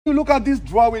you look at this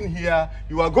drawing here,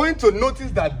 you are going to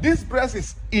notice that this breast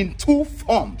is in two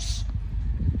forms.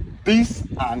 This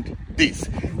and this.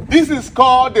 This is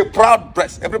called the proud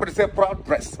breast. Everybody say proud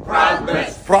breast. Proud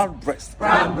breast. Proud breast.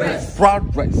 Proud breast.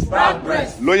 Proud breast. Proud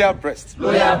breast. Loyal breast.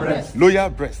 Loyal breast. Loyal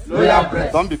breast. Loyal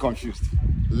breast. Don't be confused.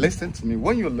 Listen to me.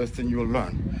 When you listen, you'll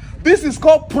learn. This is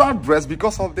called proud breast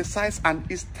because of the size and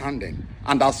its standing.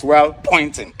 And as well,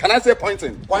 pointing. Can I say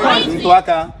pointing? Pointing.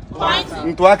 Ntuaka.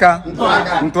 Pointing. Ntuaka.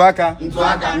 Ntuaka. Ntuaka.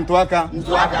 Ntuaka. Ntuaka.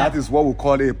 Ntuaka. That is what we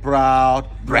call a proud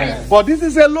breast. Breast. But this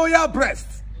is a loyal breast.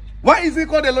 Why is it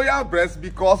called a loyal breast?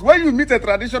 Because when you meet a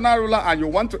traditional ruler and you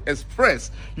want to express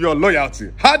your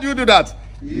loyalty, how do you do that?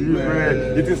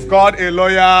 It is called a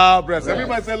loyal breast.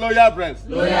 Everybody say loyal breast.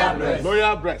 Loyal breast.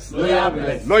 Loyal breast. Loyal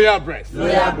breast. Loyal breast.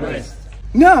 Loyal breast.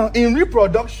 Now, in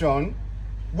reproduction,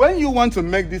 when you want to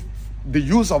make this the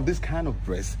use of this kind of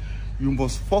breast, you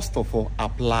must first of all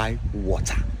apply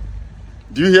water.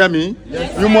 Do you hear me?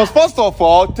 Yes, you must first of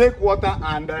all take water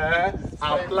and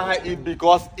apply it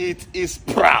because it is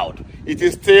proud. It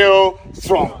is still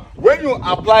strong. When you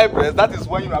apply breast, that is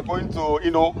when you are going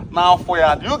to, now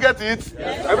fire. Do you get it?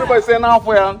 Yes, everybody say now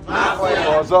fire. Now fire.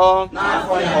 Also, Now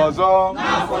fire. also.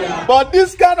 Now fire. But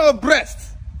this kind of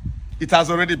breast, it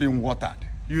has already been watered.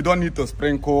 You don't need to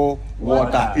sprinkle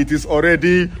water. It is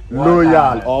already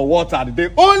loyal or watered.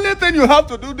 The only thing you have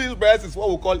to do this breast is what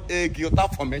we call a guitar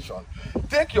formation.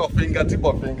 Take your finger, tip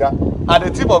of finger, at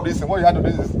the tip of this, what you have to do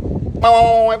is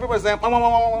everybody say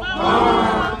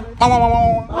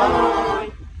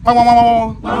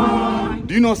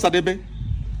do you know Sadebe?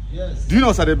 Yes. Do you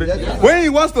know Sadebe? Yes. When he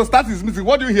wants to start his music,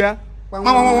 what do you hear?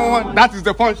 That is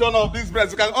the function of this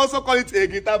breast. You can also call it a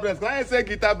guitar breast. Can I say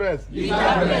guitar breast?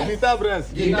 Guitar breast. Guitar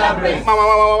breast. Guitar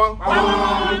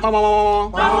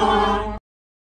breast.